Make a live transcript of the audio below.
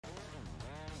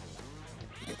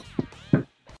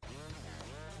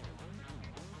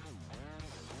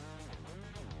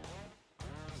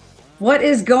What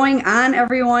is going on,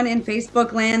 everyone in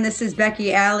Facebook land? This is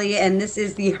Becky Alley, and this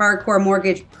is the Hardcore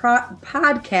Mortgage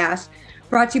Podcast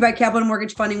brought to you by Capital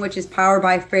Mortgage Funding, which is powered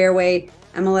by Fairway,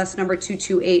 MLS number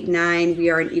 2289.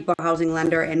 We are an equal housing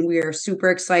lender, and we are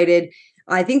super excited.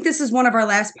 I think this is one of our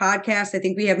last podcasts. I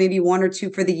think we have maybe one or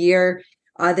two for the year.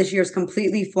 This year's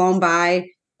completely flown by,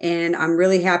 and I'm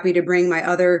really happy to bring my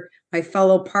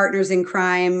fellow partners in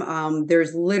crime.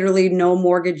 There's literally no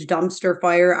mortgage dumpster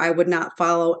fire I would not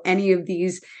follow any of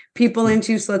these people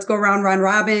into. So let's go around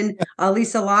robin.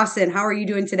 Lisa Lawson, how are you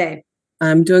doing today?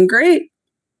 I'm doing great.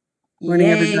 Morning,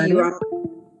 everybody. You are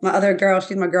my other girl.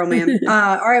 She's my girl, man.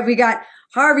 All right, we got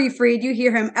Harvey Freed. You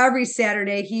hear him every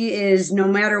Saturday. He is, no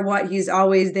matter what, he's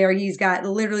always there. He's got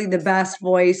literally the best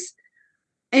voice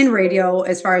in radio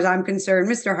as far as I'm concerned.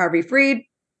 Mr. Harvey Freed.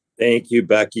 Thank you,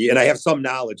 Becky. And I have some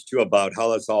knowledge, too, about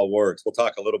how this all works. We'll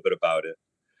talk a little bit about it.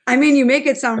 I mean, you make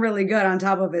it sound really good on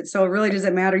top of it. So it really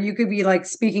doesn't matter. You could be like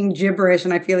speaking gibberish,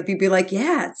 and I feel like people be like,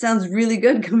 yeah, it sounds really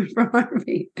good coming from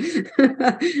Harvey.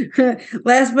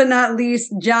 Last but not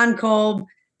least, John Kolb,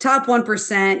 top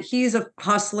 1%. He's a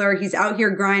hustler. He's out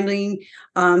here grinding.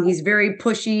 He's very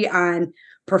pushy on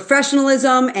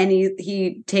professionalism, and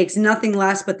he takes nothing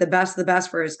less but the best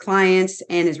for his clients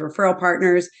and his referral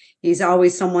partners. He's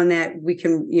always someone that we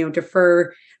can,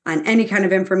 defer on any kind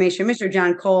of information. Mr.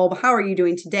 John Kolb, how are you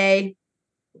doing today?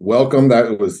 Welcome.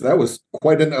 That was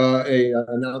quite an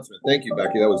announcement. Thank you,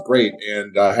 Becky. That was great.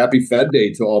 And happy Fed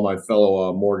Day to all my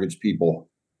fellow mortgage people.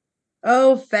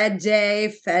 Oh, Fed Day.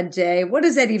 What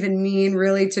does that even mean,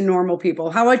 really, to normal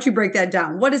people? How about you break that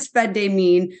down? What does Fed Day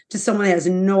mean to someone that has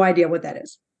no idea what that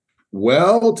is?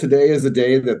 Well, today is the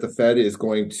day that the Fed is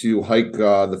going to hike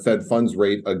the Fed funds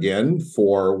rate again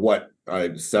for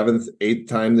seventh, eighth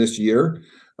time this year,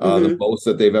 the most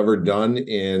that they've ever done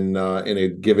in a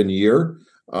given year.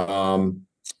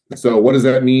 So what does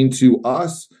that mean to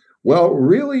us? Well,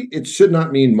 really, it should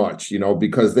not mean much,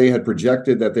 because they had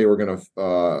projected that they were going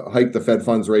to hike the Fed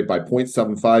funds rate by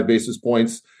 0.75 basis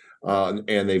points,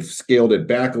 and they've scaled it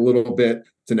back a little bit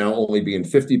to now only being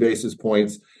 50 basis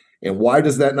points. And why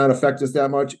does that not affect us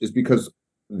that much? Is because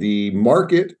the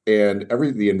market and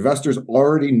the investors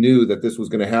already knew that this was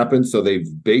going to happen, so they've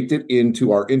baked it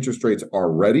into our interest rates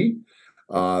already.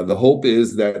 The hope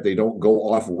is that they don't go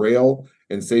off rail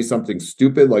and say something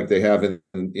stupid like they have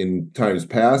in times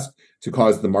past to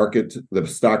cause the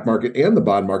stock market and the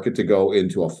bond market to go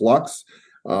into a flux.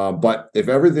 But if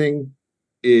everything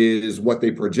is what they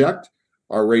project,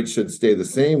 our rates should stay the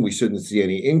same. We shouldn't see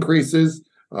any increases.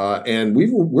 And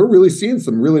we're really seeing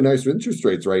some really nice interest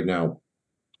rates right now.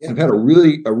 I've had a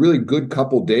really good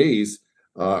couple days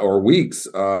or weeks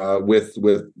with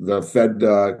the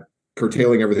Fed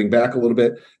curtailing everything back a little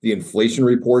bit. The inflation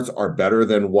reports are better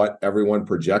than what everyone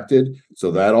projected,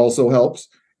 so that also helps.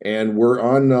 And we're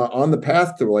on the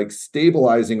path to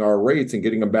stabilizing our rates and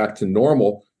getting them back to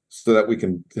normal, so that we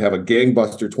can have a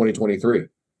gangbuster 2023.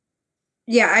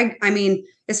 Yeah, I mean,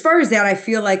 as far as that, I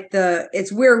feel like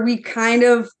it's where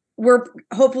we're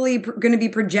hopefully going to be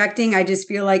projecting. I just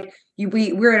feel like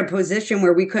we're in a position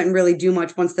where we couldn't really do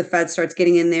much once the Fed starts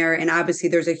getting in there. And obviously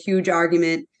there's a huge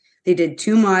argument. They did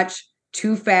too much,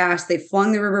 too fast. They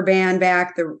flung the rubber band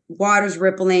back. The water's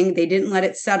rippling. They didn't let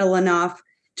it settle enough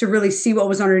to really see what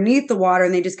was underneath the water.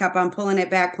 And they just kept on pulling it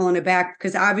back.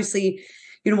 Because obviously,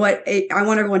 you know what, I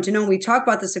want everyone to know, we talk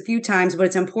about this a few times, but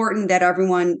it's important that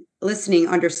everyone listening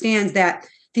understands that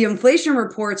the inflation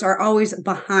reports are always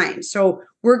behind. So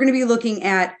we're going to be looking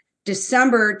at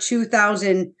December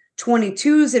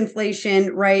 2022's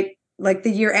inflation, right? Like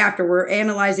the year after. We're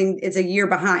analyzing, it's a year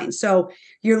behind. So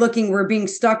we're being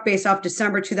stuck based off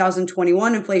December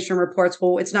 2021 inflation reports.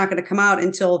 Well, it's not going to come out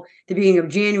until the beginning of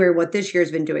January, what this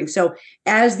year's been doing. So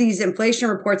as these inflation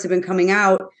reports have been coming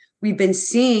out, we've been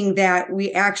seeing that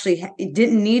we actually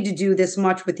didn't need to do this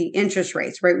much with the interest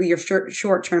rates, right? With your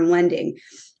short-term lending.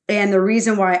 And the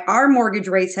reason why our mortgage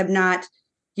rates have not,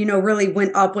 really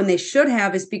went up when they should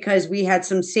have is because we had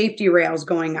some safety rails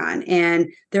going on and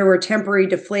there were temporary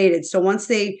deflated. So once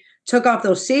they took off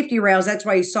those safety rails, that's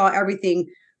why you saw everything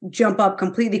jump up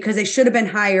completely, because they should have been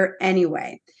higher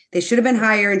anyway. They should have been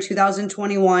higher in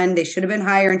 2021. They should have been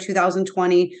higher in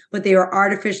 2020, but they were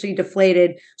artificially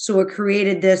deflated. So it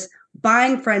created this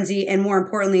buying frenzy, and more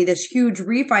importantly, this huge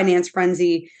refinance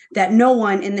frenzy that no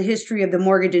one in the history of the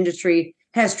mortgage industry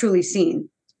has truly seen.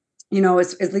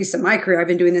 It's, at least in my career, I've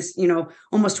been doing this,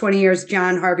 almost 20 years.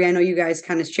 John, Harvey, I know you guys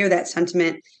kind of share that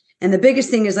sentiment. And the biggest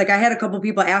thing is, I had a couple of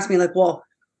people ask me, well,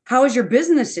 how is your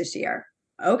business this year?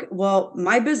 Okay, well,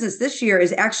 my business this year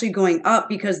is actually going up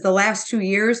because the last 2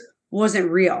 years wasn't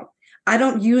real. I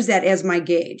don't use that as my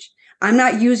gauge. I'm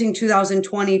not using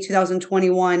 2020,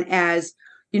 2021 as,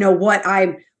 what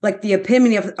I'm like the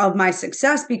epitome of my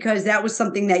success, because that was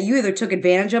something that you either took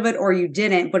advantage of it or you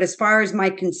didn't. But as far as my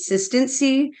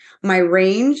consistency, my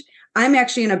range, I'm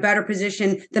actually in a better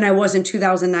position than I was in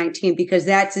 2019, because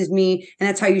that's me. And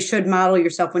that's how you should model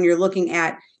yourself when you're looking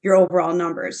at your overall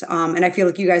numbers. And I feel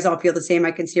like you guys all feel the same.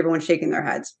 I can see everyone shaking their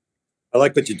heads. I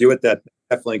like what you do with that.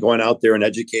 Definitely going out there and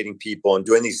educating people and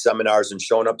doing these seminars and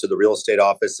showing up to the real estate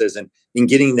offices and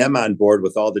getting them on board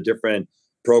with all the different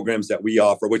programs that we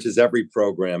offer, which is every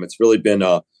program. It's really been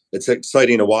it's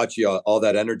exciting to watch all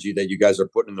that energy that you guys are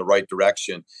putting in the right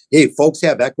direction. Hey, folks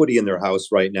have equity in their house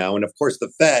right now. And of course,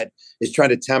 the Fed is trying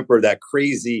to temper that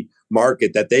crazy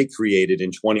market that they created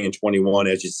in 20 and 21,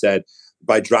 as you said,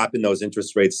 by dropping those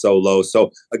interest rates so low.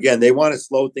 So again, they want to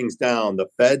slow things down. The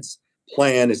Fed's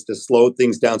plan is to slow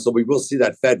things down. So we will see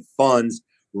that Fed funds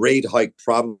rate hike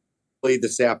probably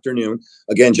this afternoon.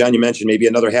 Again, John, you mentioned maybe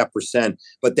another 0.5%,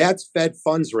 but that's Fed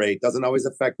funds rate. Doesn't always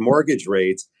affect mortgage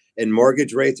rates. And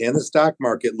mortgage rates and the stock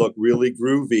market look really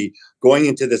groovy going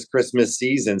into this Christmas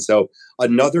season. So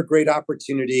another great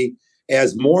opportunity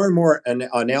as more and more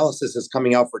analysis is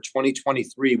coming out for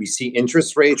 2023. We see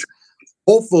interest rates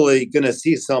hopefully going to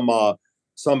see some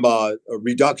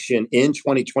reduction in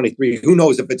 2023. Who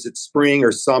knows if it's spring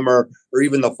or summer or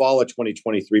even the fall of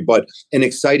 2023, but an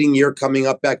exciting year coming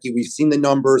up, Becky. We've seen the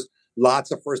numbers,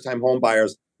 lots of first-time home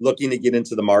buyers looking to get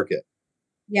into the market.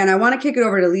 Yeah, and I want to kick it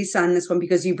over to Lisa on this one,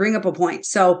 because you bring up a point.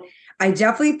 So I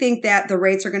definitely think that the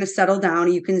rates are going to settle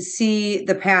down. You can see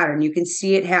the pattern. You can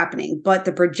see it happening, but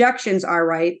the projections are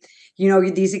right.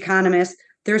 These economists,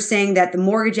 they're saying that the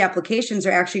mortgage applications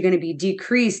are actually going to be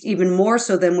decreased even more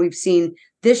so than we've seen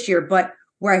this year. But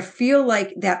where I feel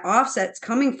like that offset's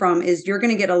coming from is you're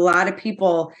going to get a lot of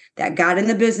people that got in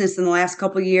the business in the last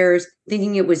couple of years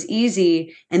thinking it was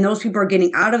easy, and those people are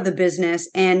getting out of the business.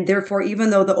 And therefore, even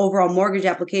though the overall mortgage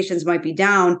applications might be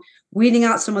down, weeding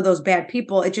out some of those bad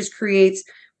people, it just creates,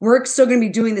 we're still going to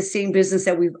be doing the same business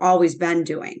that we've always been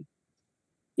doing.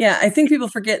 Yeah, I think people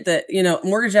forget that,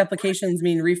 mortgage applications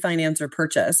mean refinance or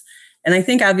purchase. And I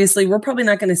think obviously we're probably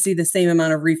not going to see the same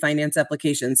amount of refinance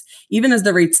applications. Even as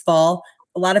the rates fall,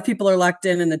 a lot of people are locked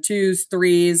in the 2s,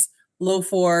 3s, low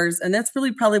 4s, and that's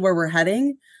really probably where we're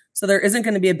heading. So there isn't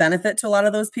going to be a benefit to a lot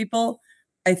of those people.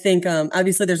 I think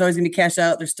obviously there's always going to be cash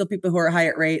out. There's still people who are high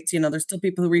at rates. There's still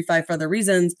people who refi for other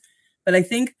reasons. But I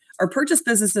think our purchase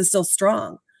business is still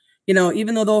strong.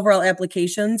 Even though the overall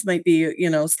applications might be,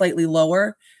 slightly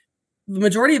lower, the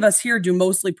majority of us here do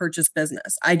mostly purchase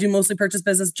business. I do mostly purchase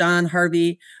business. John,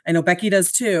 Harvey, I know Becky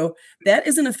does too. That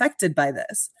isn't affected by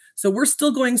this. So we're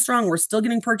still going strong. We're still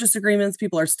getting purchase agreements.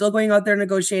 People are still going out there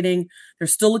negotiating. They're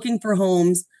still looking for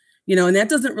homes, and that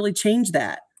doesn't really change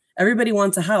that. Everybody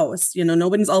wants a house.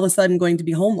 Nobody's all of a sudden going to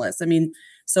be homeless.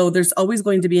 So there's always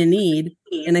going to be a need.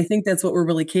 And I think that's what we're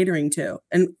really catering to.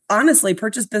 And honestly,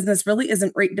 purchase business really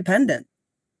isn't rate dependent.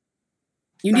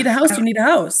 You need a house, you need a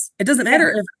house. It doesn't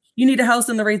matter if you need a house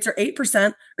and the rates are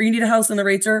 8% or you need a house and the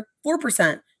rates are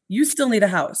 4%. You still need a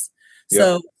house.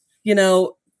 Yeah.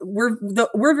 So,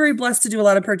 we're very blessed to do a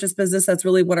lot of purchase business. That's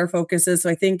really what our focus is. So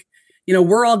I think,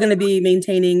 we're all going to be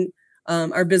maintaining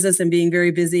our business and being very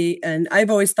busy. And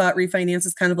I've always thought refinance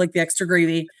is kind of like the extra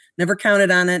gravy. Never counted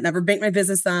on it, never banked my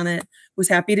business on it. Was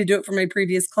happy to do it for my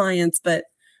previous clients. But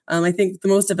I think the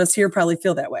most of us here probably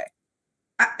feel that way.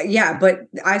 Yeah, but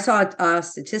I saw a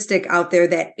statistic out there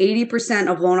that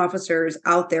 80% of loan officers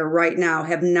out there right now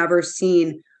have never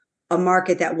seen a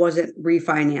market that wasn't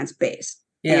refinance based.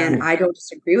 Yeah. And I don't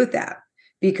disagree with that,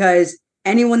 because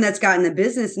anyone that's gotten the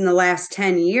business in the last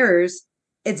 10 years,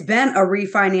 it's been a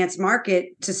refinance market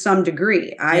to some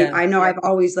degree. I know I've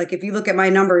always, if you look at my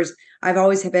numbers, I've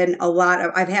always been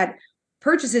I've had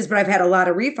purchases, but I've had a lot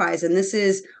of refis. And this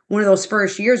is one of those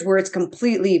first years where it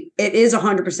is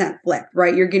 100% flip,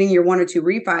 right? You're getting your 1 or 2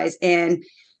 refis, and,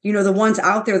 the ones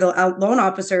out there, the loan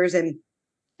officers, and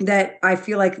that I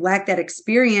feel like lack that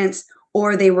experience,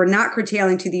 or they were not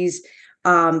curtailing to these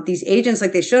agents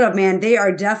like they should have, man, they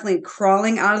are definitely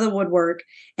crawling out of the woodwork,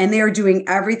 and they are doing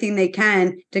everything they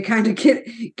can to kind of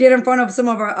get in front of some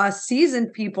of our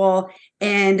seasoned people.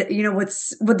 And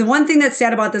but the one thing that's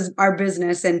sad about our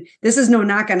business, and this is no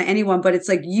knock on anyone, but it's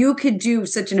you could do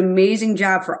such an amazing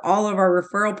job for all of our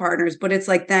referral partners, but it's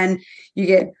then you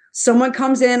get someone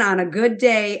comes in on a good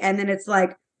day, and then it's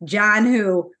John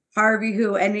who, Harvey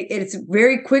who, and it's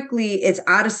very quickly, it's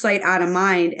out of sight, out of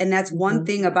mind. And that's one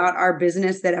thing about our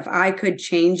business that if I could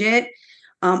change it,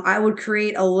 I would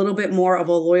create a little bit more of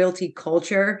a loyalty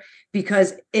culture,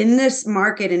 because in this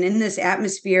market and in this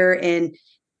atmosphere, and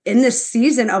in this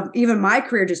season of even my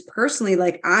career, just personally,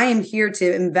 like I am here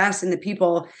to invest in the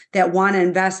people that want to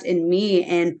invest in me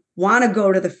and want to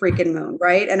go to the freaking moon,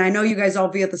 right? And I know you guys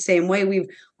all feel the same way.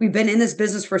 We've been in this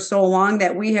business for so long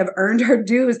that we have earned our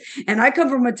dues. And I come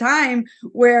from a time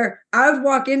where I would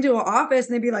walk into an office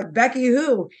and they'd be like, Becky,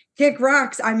 who? Kick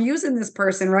rocks. I'm using this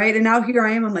person, right? And now here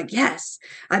I am. I'm like, yes,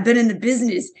 I've been in the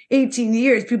business 18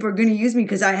 years. People are going to use me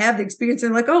because I have the experience.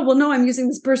 And they're like, oh, well, no, I'm using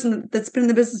this person that's been in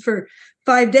the business for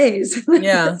 5 days.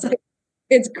 Yeah.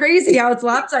 It's crazy how it's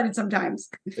lopsided sometimes.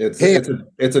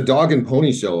 It's a dog and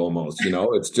pony show almost,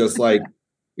 it's just like,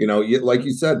 like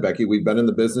you said, Becky, we've been in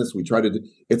the business. We try to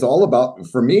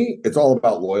for me, it's all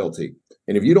about loyalty.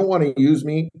 And if you don't want to use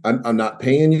me, I'm not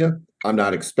paying you. I'm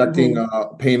not expecting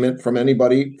payment from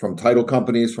anybody, from title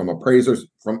companies, from appraisers,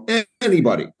 from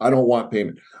anybody. I don't want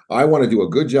payment. I want to do a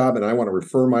good job, and I want to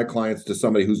refer my clients to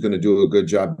somebody who's going to do a good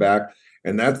job back.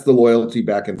 And that's the loyalty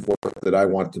back and forth that I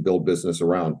want to build business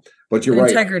around. But you're right.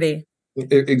 Integrity.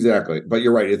 Exactly. But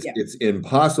you're right. It's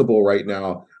impossible right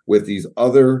now with these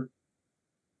other,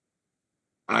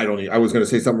 I was going to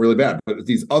say something really bad, but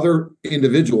these other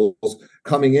individuals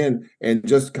coming in and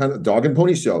just kind of dog and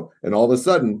pony show. And all of a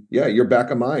sudden, you're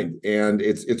back of mind. And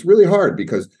it's really hard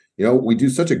because, we do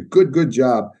such a good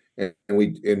job and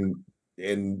we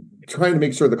in trying to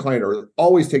make sure the client are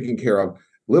always taken care of,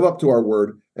 live up to our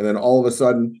word. And then all of a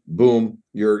sudden, boom,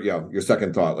 your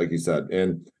second thought, like you said.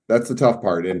 And that's the tough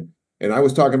part. And I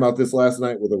was talking about this last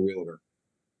night with a realtor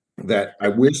that I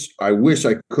wish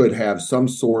I could have some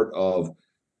sort of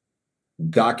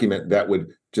document that would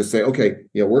just say, okay,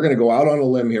 we're going to go out on a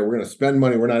limb here. We're going to spend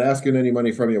money. We're not asking any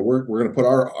money from you. We're going to put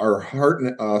our heart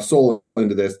and soul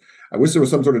into this. I wish there was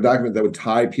some sort of document that would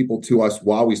tie people to us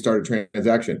while we start a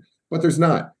transaction, but there's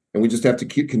not. And we just have to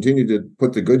continue to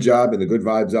put the good job and the good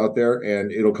vibes out there,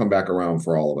 and it'll come back around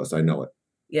for all of us. I know it.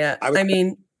 Yeah.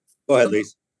 Go ahead,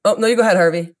 Lise. Oh, no, you go ahead,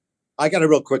 Harvey. I got a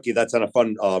real quickie. That's on a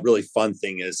fun, really fun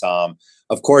thing is,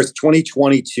 of course,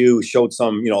 2022 showed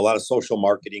some, a lot of social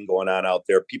marketing going on out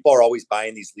there. People are always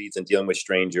buying these leads and dealing with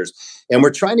strangers. And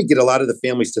we're trying to get a lot of the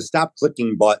families to stop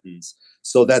clicking buttons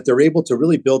so that they're able to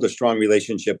really build a strong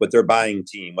relationship with their buying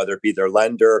team, whether it be their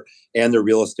lender and their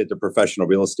their professional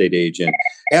real estate agent.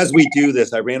 As we do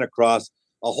this, I ran across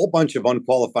a whole bunch of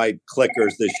unqualified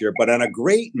clickers this year. But on a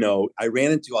great note, I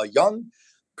ran into a young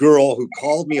girl who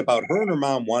called me about her and her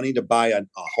mom wanting to buy a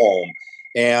home.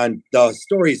 And the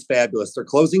story is fabulous. They're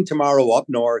closing tomorrow up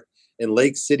north in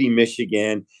Lake City,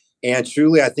 Michigan. And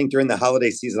truly, I think during the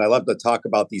holiday season, I love to talk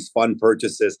about these fun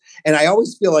purchases. And I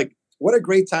always feel like, what a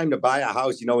great time to buy a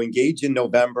house, engage in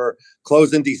November,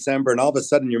 close in December, and all of a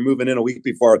sudden you're moving in a week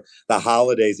before the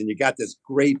holidays and you got this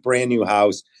great brand new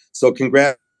house. So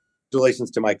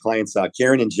congratulations to my clients,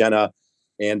 Karen and Jenna,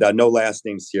 and no last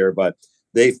names here, but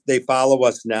they follow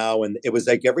us now. And it was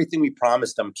like everything we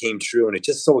promised them came true. And it's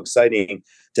just so exciting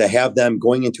to have them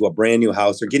going into a brand new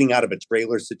house or getting out of a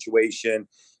trailer situation.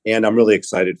 And I'm really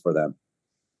excited for them.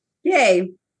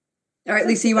 Yay. All right,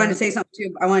 Lisa, you wanted to say something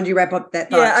too. I wanted you to wrap up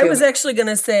that thought. Yeah, I was actually going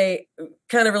to say,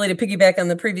 kind of really to piggyback on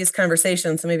the previous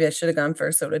conversation. So maybe I should have gone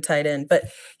first so it would tie it in. But,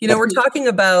 we're talking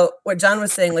about what John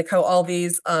was saying, like how all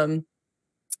these,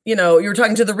 you were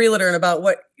talking to the realtor and about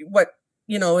what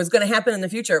is going to happen in the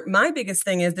future. My biggest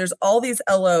thing is there's all these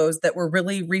LOs that were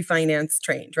really refinance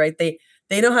trained, right? They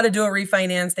know how to do a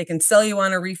refinance. They can sell you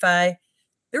on a refi.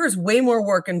 There is way more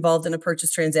work involved in a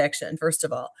purchase transaction, first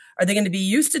of all. Are they going to be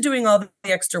used to doing all the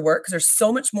extra work? Because there's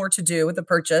so much more to do with the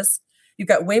purchase. You've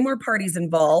got way more parties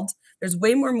involved. There's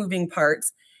way more moving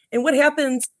parts. And what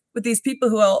happens with these people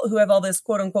who have all this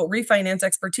quote unquote refinance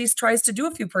expertise tries to do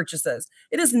a few purchases?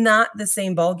 It is not the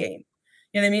same ballgame.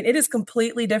 You know what I mean? It is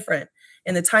completely different.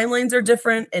 And the timelines are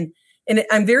different. And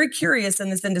I'm very curious in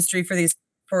this industry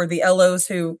for the LOs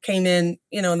who came in,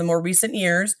 in the more recent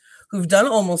years, who've done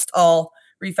almost all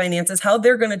refinances, how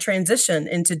they're going to transition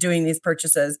into doing these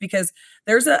purchases, because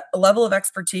there's a level of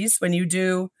expertise when you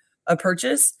do a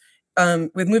purchase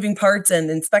with moving parts and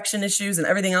inspection issues and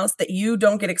everything else that you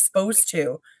don't get exposed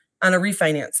to on a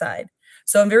refinance side.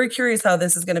 So I'm very curious how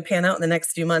this is going to pan out in the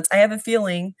next few months. I have a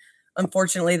feeling,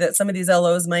 unfortunately, that some of these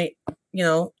LOs might,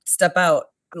 step out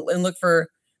and look for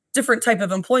different type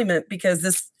of employment, because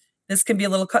this can be a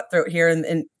little cutthroat here,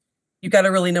 and you got to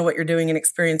really know what you're doing, and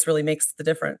experience really makes the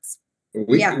difference.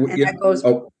 That goes.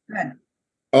 I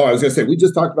was going to say, we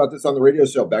just talked about this on the radio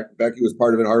show. Becky was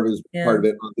part of it. Harvey was part of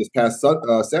it on this past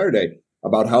Saturday,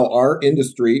 about how our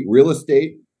industry, real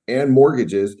estate and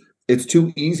mortgages, it's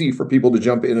too easy for people to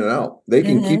jump in and out. They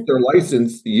can keep their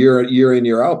license year in,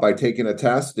 year out by taking a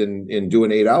test and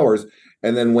doing 8 hours.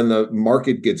 And then when the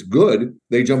market gets good,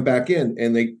 they jump back in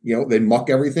and they muck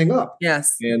everything up.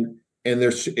 Yes. And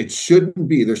it shouldn't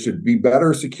be. There should be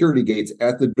better security gates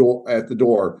at the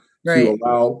door Right. to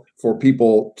allow for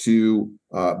people to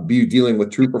be dealing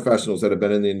with true professionals that have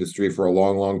been in the industry for a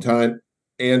long, long time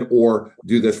and or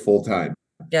do this full time.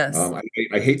 Yes.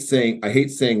 I hate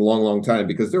saying long, long time,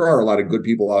 because there are a lot of good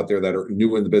people out there that are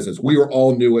new in the business. We were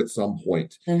all new at some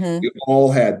point. We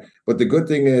all had. But the good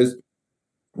thing is,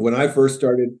 when I first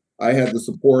started, I had the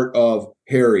support of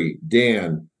Harry,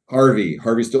 Dan, Harvey.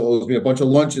 Harvey still owes me a bunch of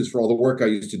lunches for all the work I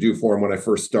used to do for him when I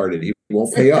first started. He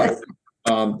won't pay up.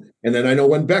 And then I know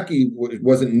when Becky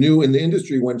wasn't new in the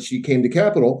industry when she came to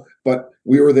Capital, but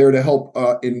we were there to help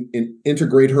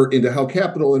integrate her into how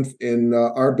Capital in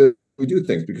our business we do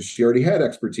things, because she already had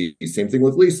expertise. Same thing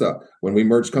with Lisa when we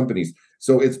merged companies.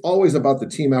 So it's always about the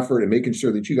team effort and making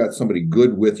sure that you got somebody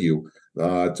good with you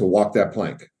to walk that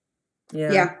plank.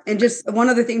 Yeah. And just one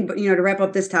other thing, to wrap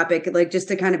up this topic, like just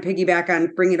to kind of piggyback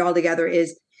on, bring it all together,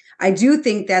 is I do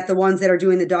think that the ones that are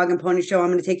doing the dog and pony show, I'm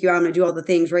going to take you out, I'm going to do all the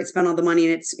things, right? Spend all the money,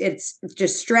 and it's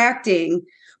distracting.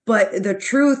 But the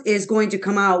truth is going to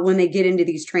come out when they get into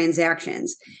these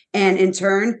transactions. And in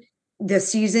turn, the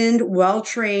seasoned,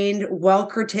 well-trained,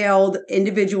 well-curtailed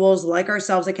individuals like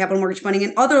ourselves at Capital Mortgage Funding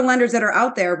and other lenders that are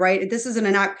out there, right? This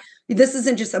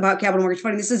isn't just about Capital Mortgage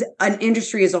Funding. This is an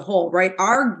industry as a whole, right?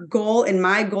 Our goal and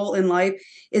my goal in life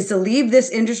is to leave this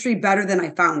industry better than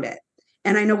I found it.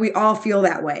 And I know we all feel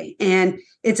that way. And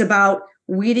it's about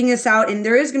weeding this out. And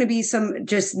there is going to be some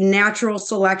just natural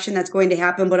selection that's going to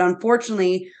happen. But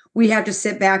unfortunately, we have to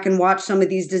sit back and watch some of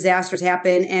these disasters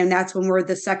happen. And that's when we're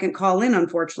the second call in,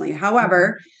 unfortunately.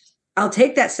 However, I'll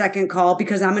take that second call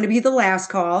because I'm going to be the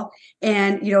last call.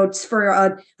 And, it's for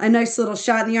a nice little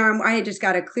shot in the arm. I had just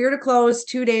got a clear to close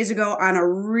 2 days ago on a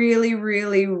really,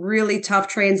 really, really tough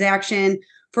transaction.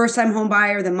 First time home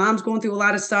buyer. The mom's going through a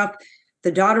lot of stuff.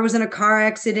 The daughter was in a car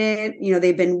accident.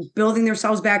 They've been building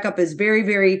themselves back up. Is very,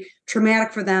 very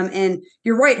traumatic for them. And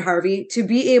you're right, Harvey, to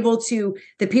be able to,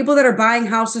 the people that are buying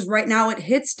houses right now, it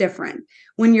hits different.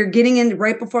 When you're getting in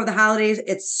right before the holidays,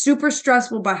 it's super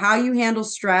stressful, but how you handle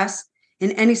stress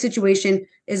in any situation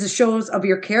is a shows of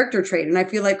your character trait. And I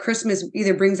feel like Christmas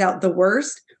either brings out the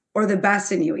worst or the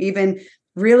best in you, even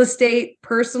real estate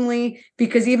personally,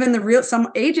 because even some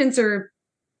agents are,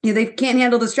 they can't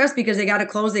handle the stress because they got to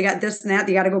close, they got this and that,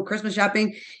 they got to go Christmas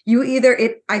shopping.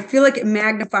 I feel like it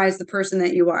magnifies the person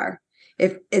that you are.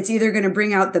 If it's either going to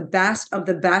bring out the best of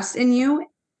the best in you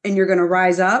and you're going to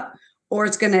rise up, or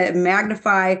it's going to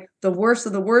magnify the worst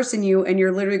of the worst in you and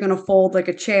you're literally going to fold like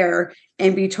a chair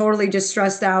and be totally just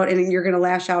stressed out and you're going to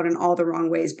lash out in all the wrong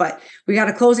ways. But we got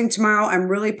a closing tomorrow. I'm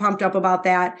really pumped up about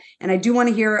that. And I do want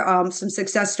to hear some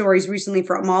success stories recently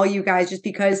from all you guys, just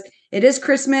because it is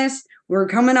Christmas. We're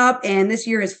coming up and this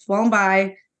year has flown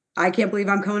by. I can't believe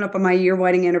I'm coming up on my year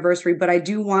wedding anniversary, but I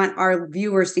do want our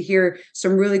viewers to hear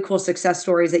some really cool success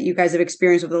stories that you guys have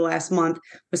experienced over the last month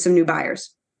with some new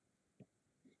buyers.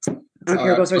 I don't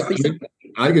care who goes first.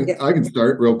 I can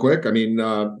start real quick. I mean,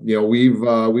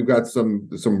 we've got some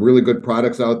really good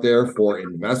products out there for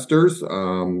investors,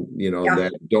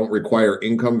 that don't require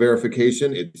income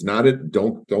verification. It's not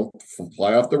don't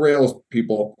fly off the rails,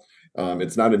 people.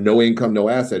 It's not a no income, no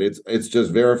asset. It's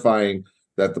just verifying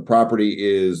that the property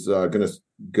is gonna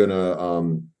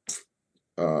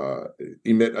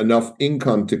emit enough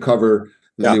income to cover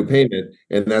the new payment,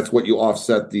 and that's what you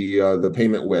offset the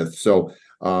payment with. So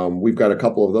we've got a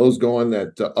couple of those going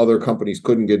that other companies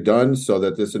couldn't get done, so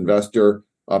that this investor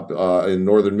up in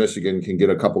northern Michigan can get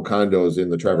a couple condos in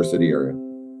the Traverse City area.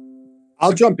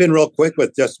 I'll jump in real quick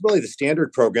with just really the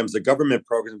standard programs, the government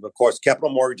programs. Of course, Capital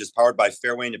Mortgage is powered by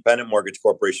Fairway Independent Mortgage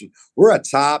Corporation. We're a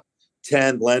top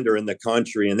 10 lender in the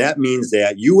country, and that means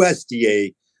that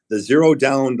USDA, the zero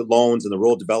down loans in the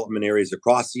rural development areas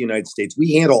across the United States,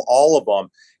 we handle all of them.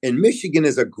 And Michigan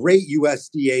is a great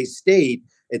USDA state.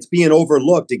 It's being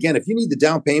overlooked. Again, if you need the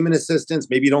down payment assistance,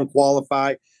 maybe you don't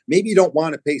qualify, maybe you don't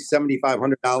want to pay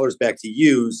 $7,500 back to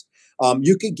use,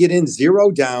 you could get in zero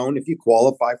down if you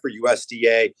qualify for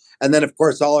USDA. And then, of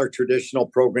course, all our traditional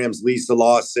programs, Lisa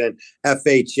Lawson,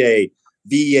 FHA,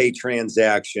 VA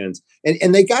transactions.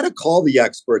 And they got to call the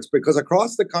experts, because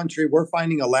across the country, we're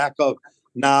finding a lack of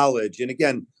knowledge. And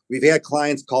again, we've had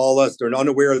clients call us. They're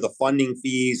unaware of the funding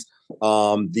fees,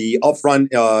 the upfront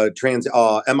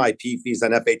MIP fees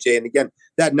on FHA. And again,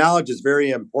 that knowledge is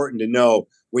very important to know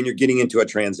when you're getting into a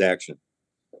transaction.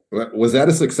 Was that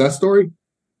a success story?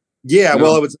 Yeah, no.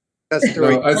 Well, it was a success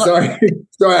story. No,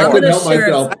 sorry, I couldn't help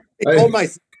myself. I told my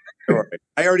story.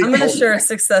 I'm going to share a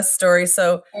success story.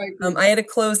 So I had a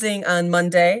closing on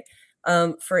Monday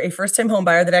for a first-time home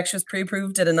buyer that actually was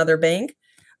pre-approved at another bank.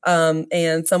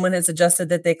 And someone had suggested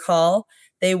that they call.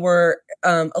 They were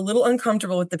a little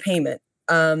uncomfortable with the payment.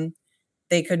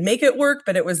 They could make it work,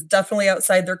 but it was definitely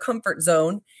outside their comfort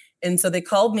zone. And so they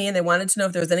called me and they wanted to know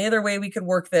if there was any other way we could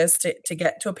work this to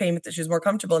get to a payment that she was more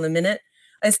comfortable. And the minute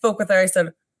I spoke with her, I said,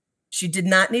 she did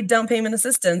not need down payment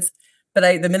assistance.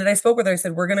 But the minute I spoke with her, I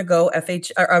said, we're going to go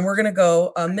we're going to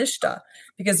go MSHDA,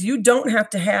 because you don't have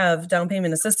to have down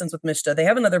payment assistance with MSHDA. They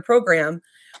have another program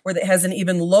where it has an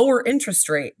even lower interest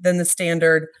rate than the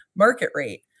standard market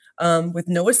rate with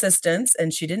no assistance,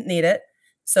 and she didn't need it.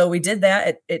 So we did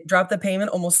that. It dropped the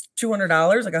payment almost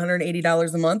 $200, like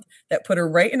 $180 a month. That put her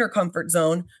right in her comfort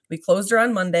zone. We closed her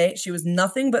on Monday. She was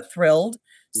nothing but thrilled,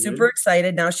 super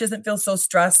excited. Now she doesn't feel so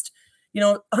stressed.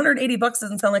 $180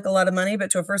 doesn't sound like a lot of money, but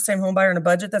to a first-time home buyer in a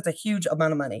budget, that's a huge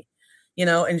amount of money,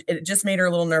 and it just made her a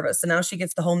little nervous. So now she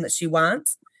gets the home that she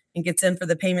wants and gets in for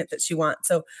the payment that she wants.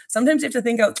 So sometimes you have to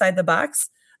think outside the box.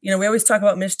 We always talk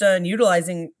about MSHDA and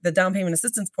utilizing the down payment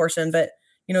assistance portion, but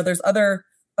there's other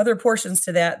portions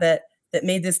to that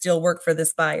made this deal work for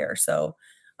this buyer. So,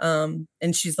 and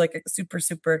she's like super,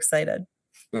 super excited.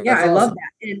 Yeah, I love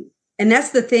that. And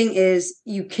that's the thing is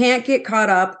you can't get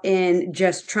caught up in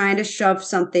just trying to shove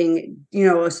something,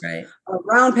 a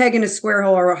round peg in a square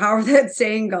hole, or however that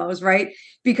saying goes, right?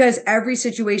 Because every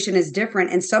situation is different.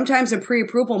 And sometimes a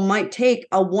pre-approval might take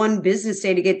a one business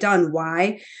day to get done.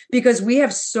 Why? Because we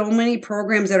have so many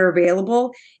programs that are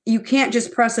available. You can't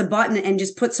just press a button and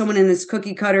just put someone in this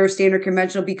cookie cutter standard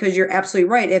conventional, because you're absolutely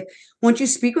right. Once you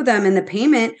speak with them and the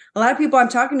payment, a lot of people I'm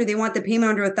talking to, they want the payment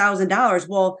under $1,000.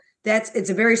 Well, it's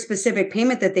a very specific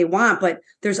payment that they want, but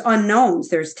there's unknowns,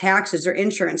 there's taxes or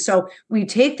insurance. So we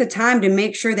take the time to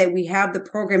make sure that we have the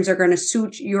programs that are going to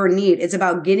suit your need. It's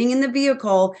about getting in the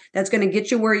vehicle that's going to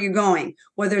get you where you're going,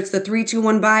 whether it's the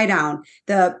 3-2-1 buy down,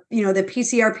 the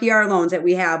PCRPR loans that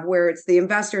we have, where it's the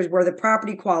investors, where the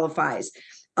property qualifies.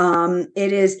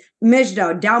 It is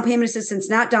MSHDA, down payment assistance,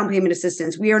 not down payment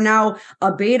assistance. We are now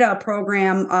a beta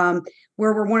program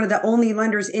where we're one of the only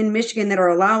lenders in Michigan that are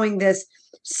allowing this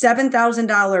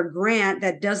 $7,000 grant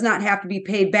that does not have to be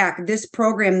paid back. This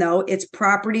program, though, it's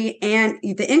property and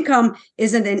the income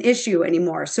isn't an issue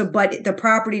anymore. So, but the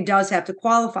property does have to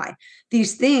qualify.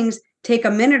 These things take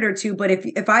a minute or two, but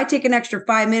if I take an extra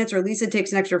 5 minutes, or Lisa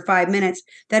takes an extra 5 minutes,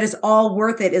 that is all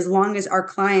worth it as long as our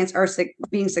clients are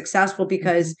being successful,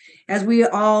 because as we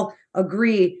all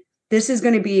agree, this is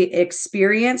going to be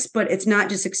experience, but it's not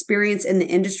just experience in the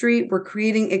industry. We're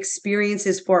creating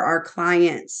experiences for our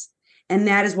clients. And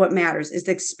that is what matters, is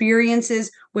the experiences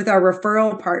with our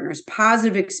referral partners,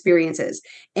 positive experiences.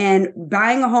 And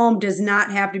buying a home does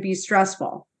not have to be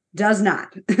stressful. Does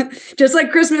not. Just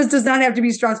like Christmas does not have to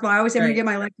be stressful. I always have to get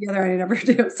my life together. I never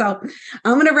do. So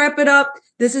I'm going to wrap it up.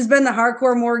 This has been the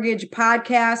Hardcore Mortgage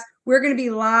Podcast. We're going to be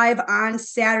live on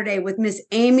Saturday with Miss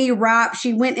Amy Ropp.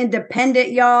 She went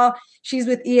independent, y'all. She's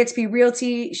with eXp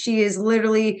Realty. She is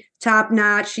literally top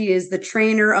notch. She is the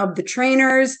trainer of the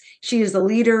trainers. She is the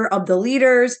leader of the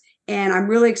leaders. And I'm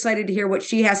really excited to hear what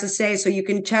she has to say. So you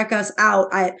can check us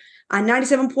out on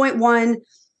 97.1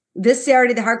 this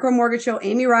Saturday, the Hardcore Mortgage Show,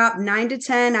 Amy Ropp, 9 to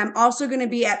 10. I'm also going to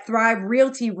be at Thrive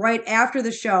Realty right after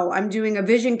the show. I'm doing a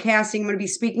vision casting. I'm going to be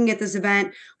speaking at this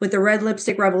event with the Red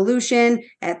Lipstick Revolution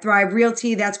at Thrive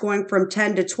Realty. That's going from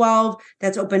 10 to 12.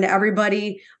 That's open to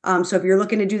everybody. So if you're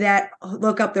looking to do that,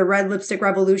 look up the Red Lipstick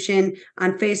Revolution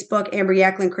on Facebook. Amber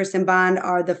Yacklin, Kristen Bond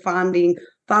are the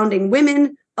founding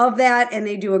women of that, and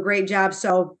they do a great job.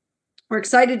 So we're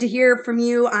excited to hear from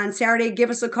you on Saturday. Give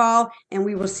us a call, and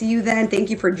we will see you then. Thank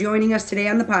you for joining us today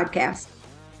on the podcast.